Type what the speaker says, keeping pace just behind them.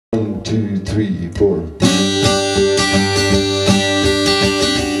1, 2, 3, 4.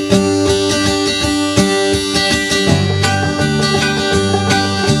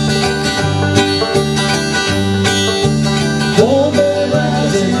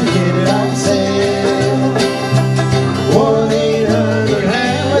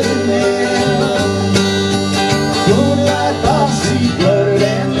 Moonlight, posse, blood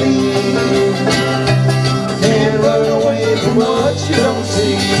and lean. Can't run away from what you don't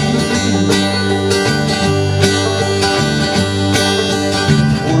see.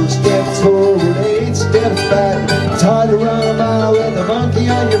 Four steps forward, 8 steps back. It's hard to run a mile with a monkey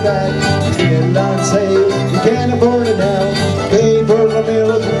on your back. Get on sale, you can't afford it now. Pay for the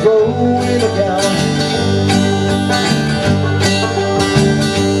milk and go with a cow.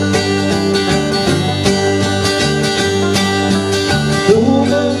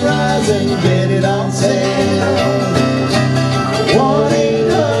 And get it on sale.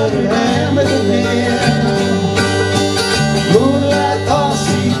 1-800-HAMMER-THE-MAN. Moonlight,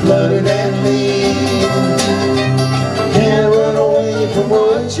 posse, blooded and lean. Can't run away from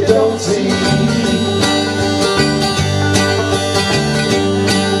what you don't see.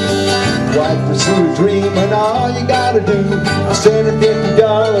 White pursuit, dream, and all you gotta do is send her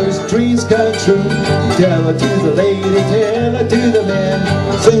 $50, dreams come true. Tell it to the lady, tell it to the man.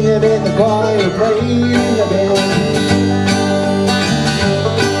 Sing it in the choir, play it in the band.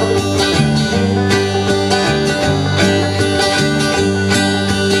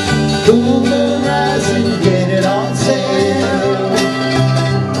 Full moon rising, get it on sale.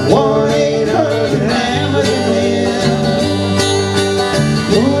 1-800-HAMMER-THE-MAN.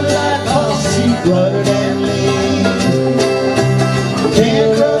 Moonlight, posse, blooded and lean.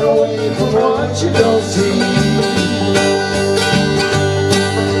 Can't run away from what you don't see.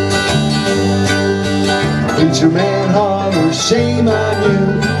 Preacher man hollers, shame on you.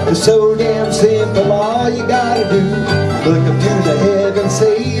 It's so damn simple, all you gotta do. Look up to the heavens,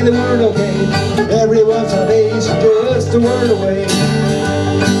 say the word okay. Everyone's salvation just a word away.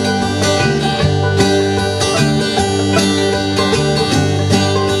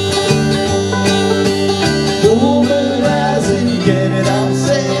 Full moon rising, get it on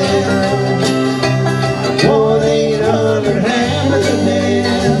sale. 1-800-HAMMER-THE-MAN.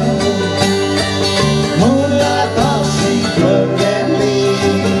 Moonlight, posse, blood and lean.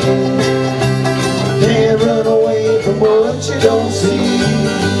 Can't run away from what you don't see.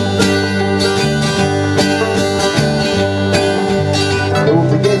 Don't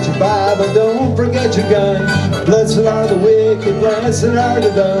forget your Bible, don't forget your gun. Blessed are the wicked, blessed are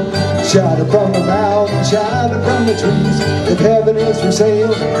the dumb. Shout it from the mountain, shout it from the trees. If heaven is for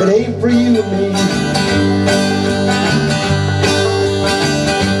sale, it ain't for you and me.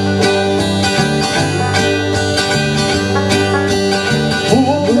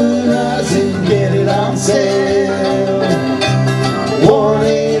 Get it on sale.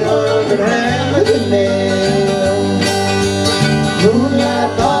 1-800-HAMMER-THE-MAN.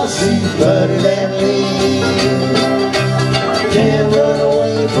 Moonlight, posse, blood